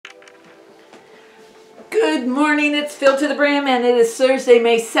Good morning, it's filled to the brim, and it is Thursday,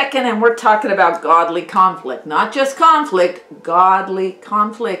 May 2nd, and we're talking about godly conflict. Not just conflict, godly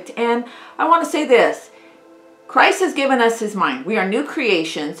conflict. And I want to say this. Christ has given us his mind. We are new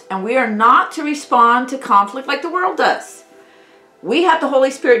creations, and we are not to respond to conflict like the world does. We have the Holy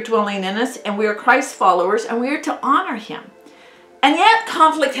Spirit dwelling in us, and we are Christ's followers, and we are to honor him. And yet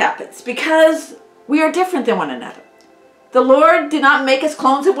conflict happens because we are different than one another. The Lord did not make us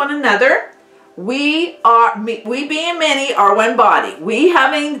clones of one another. We being many are one body. We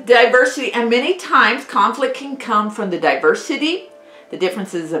having diversity, and many times conflict can come from the diversity, the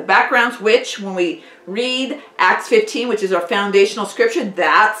differences of backgrounds, which when we read Acts 15, which is our foundational scripture,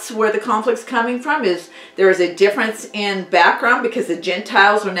 that's where the conflict's coming from. Is there is a difference in background because the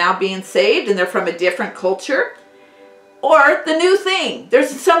Gentiles are now being saved and they're from a different culture. Or the new thing. There's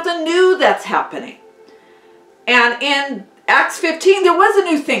something new that's happening. And in Acts 15, there was a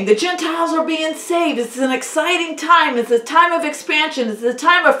new thing. The Gentiles are being saved. It's an exciting time. It's a time of expansion. It's a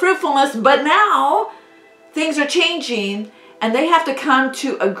time of fruitfulness. But now things are changing, and they have to come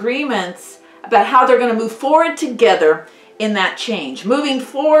to agreements about how they're going to move forward together in that change. Moving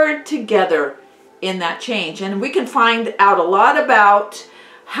forward together in that change. And we can find out a lot about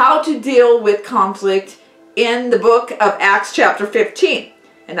how to deal with conflict in the book of Acts chapter 15.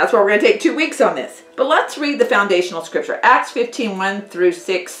 And that's why we're going to take 2 weeks on this. But let's read the foundational scripture. Acts 15, 1 through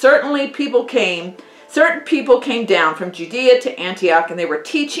 6. Certain people came down from Judea to Antioch, and they were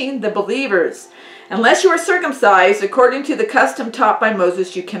teaching the believers, unless you are circumcised according to the custom taught by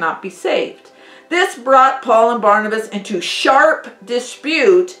Moses, you cannot be saved. This brought Paul and Barnabas into sharp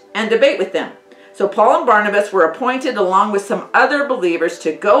dispute and debate with them. So Paul and Barnabas were appointed along with some other believers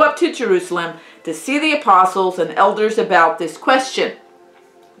to go up to Jerusalem to see the apostles and elders about this question.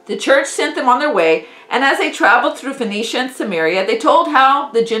 The church sent them on their way, and as they traveled through Phoenicia and Samaria, they told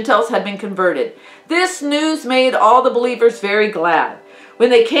how the Gentiles had been converted. This news made all the believers very glad. When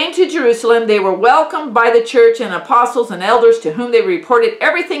they came to Jerusalem, they were welcomed by the church and apostles and elders, to whom they reported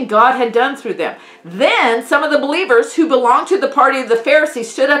everything God had done through them. Then some of the believers who belonged to the party of the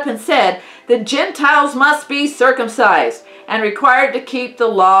Pharisees stood up and said, "The Gentiles must be circumcised and required to keep the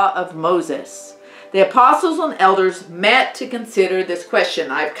law of Moses." The apostles and elders met to consider this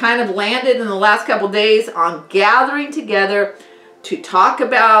question. I've kind of landed in the last couple days on gathering together to talk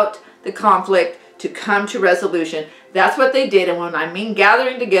about the conflict, to come to resolution. That's what they did. And when I mean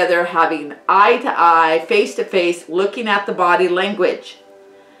gathering together, having eye to eye, face to face, looking at the body language.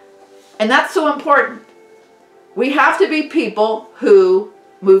 And that's so important. We have to be people who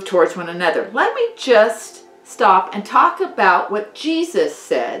move towards one another. Let me just stop and talk about what Jesus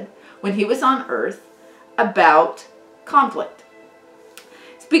said when he was on earth about conflict.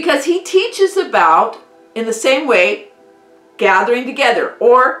 It's because he teaches about, in the same way, gathering together,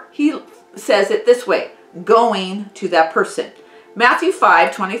 or he says it this way, going to that person. Matthew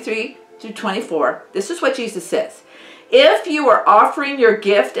 5, 23 through 24, this is what Jesus says. If you are offering your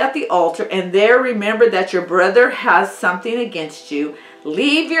gift at the altar and there remember that your brother has something against you,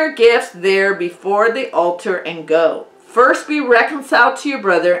 leave your gift there before the altar and go. First be reconciled to your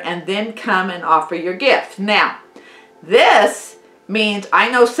brother and then come and offer your gift. Now, this means I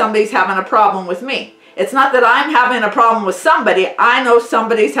know somebody's having a problem with me. It's not that I'm having a problem with somebody. I know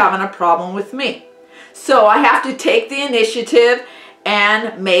somebody's having a problem with me. So I have to take the initiative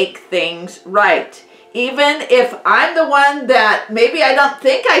and make things right. Even if I'm the one that maybe I don't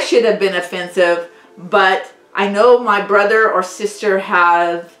think I should have been offensive, but I know my brother or sister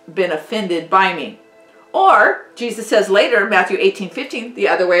have been offended by me. Or, Jesus says later, Matthew 18, 15, the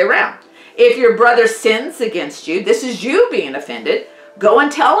other way around. If your brother sins against you, this is you being offended, go and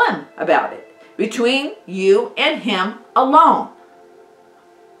tell him about it. Between you and him alone.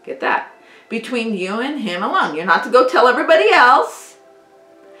 Get that? Between you and him alone. You're not to go tell everybody else.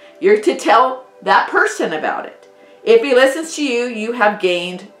 You're to tell that person about it. If he listens to you, you have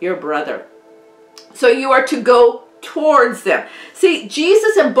gained your brother. So you are to go towards them. See,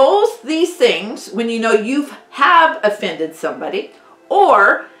 Jesus in both these things, when you know you have offended somebody,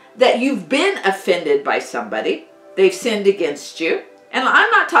 or that you've been offended by somebody, they've sinned against you. And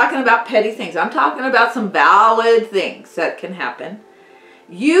I'm not talking about petty things. I'm talking about some valid things that can happen.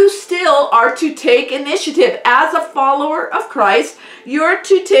 You still are to take initiative. As a follower of Christ, you're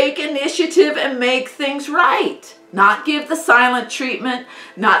to take initiative and make things right. Not give the silent treatment.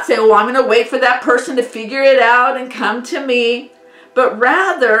 Not say, oh, I'm going to wait for that person to figure it out and come to me. But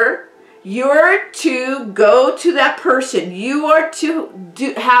rather, you're to go to that person. You are to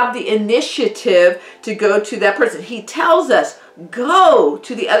have the initiative to go to that person. He tells us, go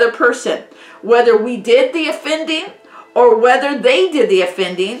to the other person. Whether we did the offending or whether they did the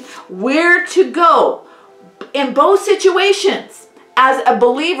offending, we're to go. in both situations, as a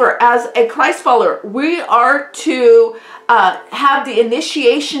believer, as a Christ follower, we are to have the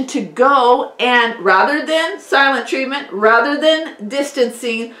initiation to go and, rather than silent treatment, rather than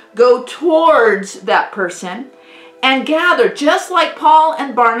distancing, go towards that person and gather, just like Paul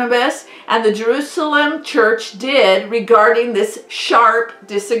and Barnabas and the Jerusalem church did regarding this sharp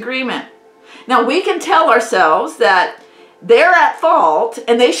disagreement. Now, we can tell ourselves that they're at fault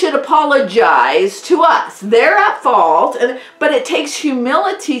and they should apologize to us. They're at fault, but it takes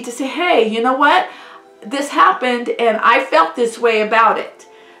humility to say, hey, you know what? This happened and I felt this way about it.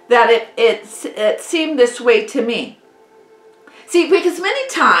 That it seemed this way to me. See, because many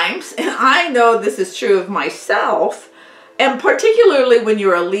times, and I know this is true of myself, and particularly when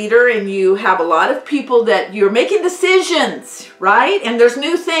you're a leader and you have a lot of people that you're making decisions, right? And there's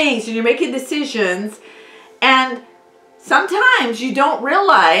new things and you're making decisions, and sometimes you don't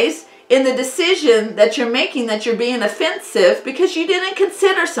realize in the decision that you're making that you're being offensive because you didn't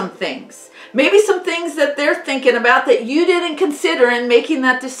consider some things. Maybe some things that they're thinking about that you didn't consider in making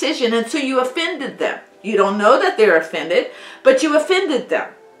that decision, and so you offended them. You don't know that they're offended, but you offended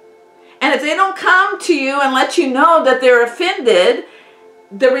them. And if they don't come to you and let you know that they're offended,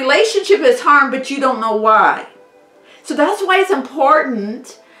 the relationship is harmed, but you don't know why. So that's why it's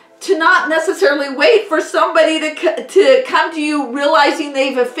important to not necessarily wait for somebody to come to you realizing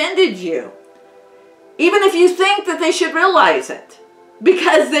they've offended you. Even if you think that they should realize it.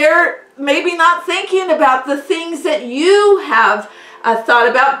 Because they're maybe not thinking about the things that you have thought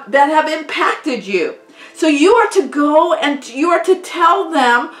about that have impacted you. So you are to go and you are to tell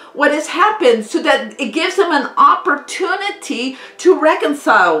them what has happened so that it gives them an opportunity to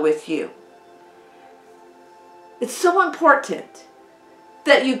reconcile with you. It's so important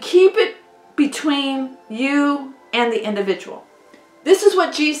that you keep it between you and the individual. This is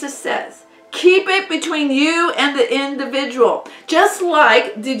what Jesus says. Keep it between you and the individual. Just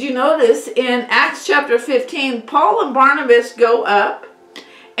like, did you notice in Acts chapter 15, Paul and Barnabas go up,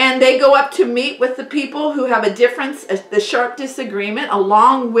 and they go up to meet with the people who have a difference, the sharp disagreement,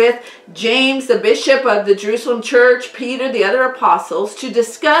 along with James, the bishop of the Jerusalem church, Peter, the other apostles, to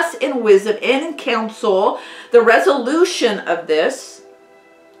discuss in wisdom and in counsel the resolution of this.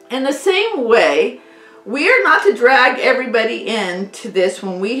 In the same way, we are not to drag everybody into this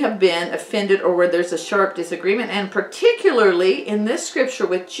when we have been offended or where there's a sharp disagreement. And particularly in this scripture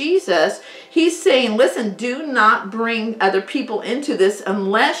with Jesus, he's saying, listen, do not bring other people into this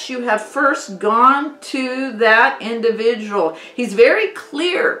unless you have first gone to that individual. He's very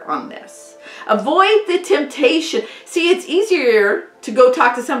clear on this. Avoid the temptation. See, it's easier to go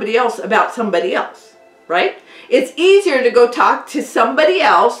talk to somebody else about somebody else, right? It's easier to go talk to somebody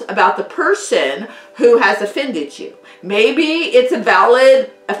else about the person who has offended you. Maybe it's a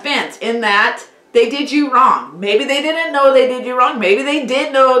valid offense in that they did you wrong. Maybe they didn't know they did you wrong. Maybe they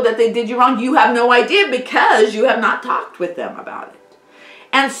did know that they did you wrong. You have no idea because you have not talked with them about it.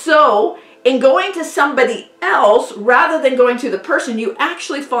 And so in going to somebody else, rather than going to the person, you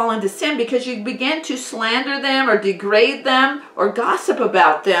actually fall into sin because you begin to slander them or degrade them or gossip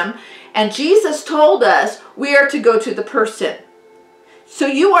about them. And Jesus told us we are to go to the person. So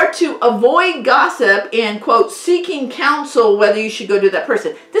you are to avoid gossip and, quote, seeking counsel whether you should go to that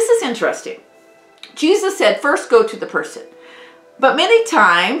person. This is interesting. Jesus said first go to the person. But many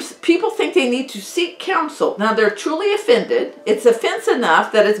times people think they need to seek counsel. Now they're truly offended. It's offense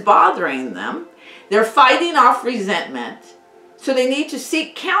enough that it's bothering them. They're fighting off resentment. So they need to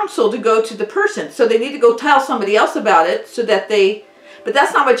seek counsel to go to the person. So they need to go tell somebody else about it so that they... But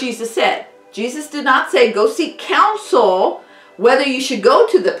that's not what Jesus said. Jesus did not say go seek counsel whether you should go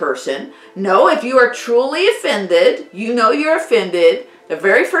to the person. No, if you are truly offended, you know you're offended, the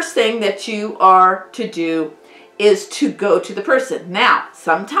very first thing that you are to do is to go to the person. Now,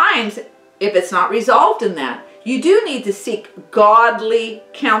 sometimes if it's not resolved in that, you do need to seek godly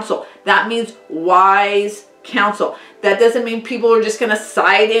counsel. That means wise counsel. That doesn't mean people are just going to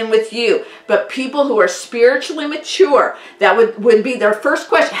side in with you, but people who are spiritually mature, that would be their first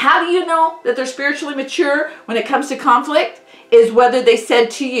question. How do you know that they're spiritually mature when it comes to conflict? Is whether they said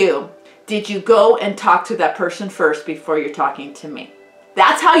to you, did you go and talk to that person first before you're talking to me?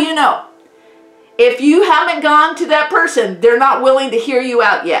 That's how you know. If you haven't gone to that person, they're not willing to hear you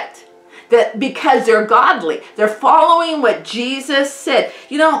out yet. That because they're godly. They're following what Jesus said.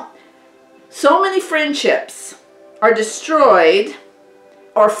 You know, so many friendships are destroyed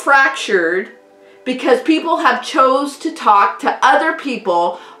or fractured because people have chose to talk to other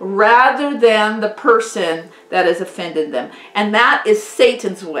people rather than the person that has offended them. And that is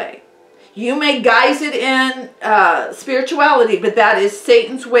Satan's way. You may guise it in spirituality, but that is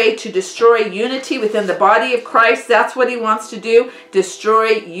Satan's way to destroy unity within the body of Christ. That's what he wants to do. Destroy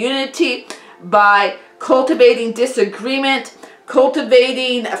unity by cultivating disagreement,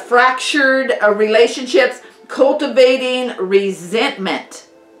 cultivating fractured relationships, cultivating resentment.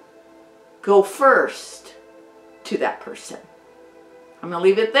 Go first to that person. I'm going to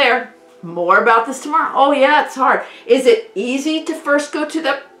leave it there. More about this tomorrow. Oh yeah, it's hard. Is it easy to first go to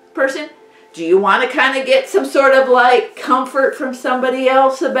the person? Do you want to kind of get some sort of like comfort from somebody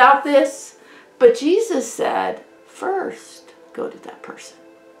else about this? But Jesus said, first go to that person.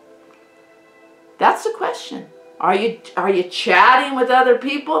 That's the question. Are you chatting with other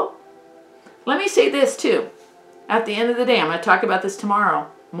people? Let me say this too. At the end of the day, I'm going to talk about this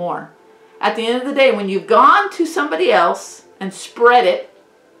tomorrow more. At the end of the day, when you've gone to somebody else and spread it,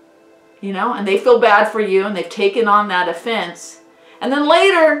 you know, and they feel bad for you and they've taken on that offense, and then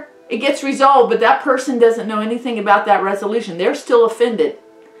later it gets resolved, but that person doesn't know anything about that resolution. They're still offended.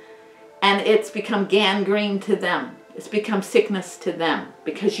 And it's become gangrene to them. It's become sickness to them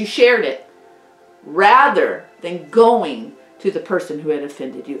because you shared it, rather than going to the person who had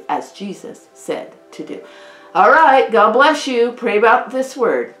offended you, as Jesus said to do. All right, God bless you. Pray about this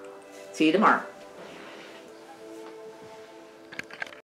word. See you tomorrow.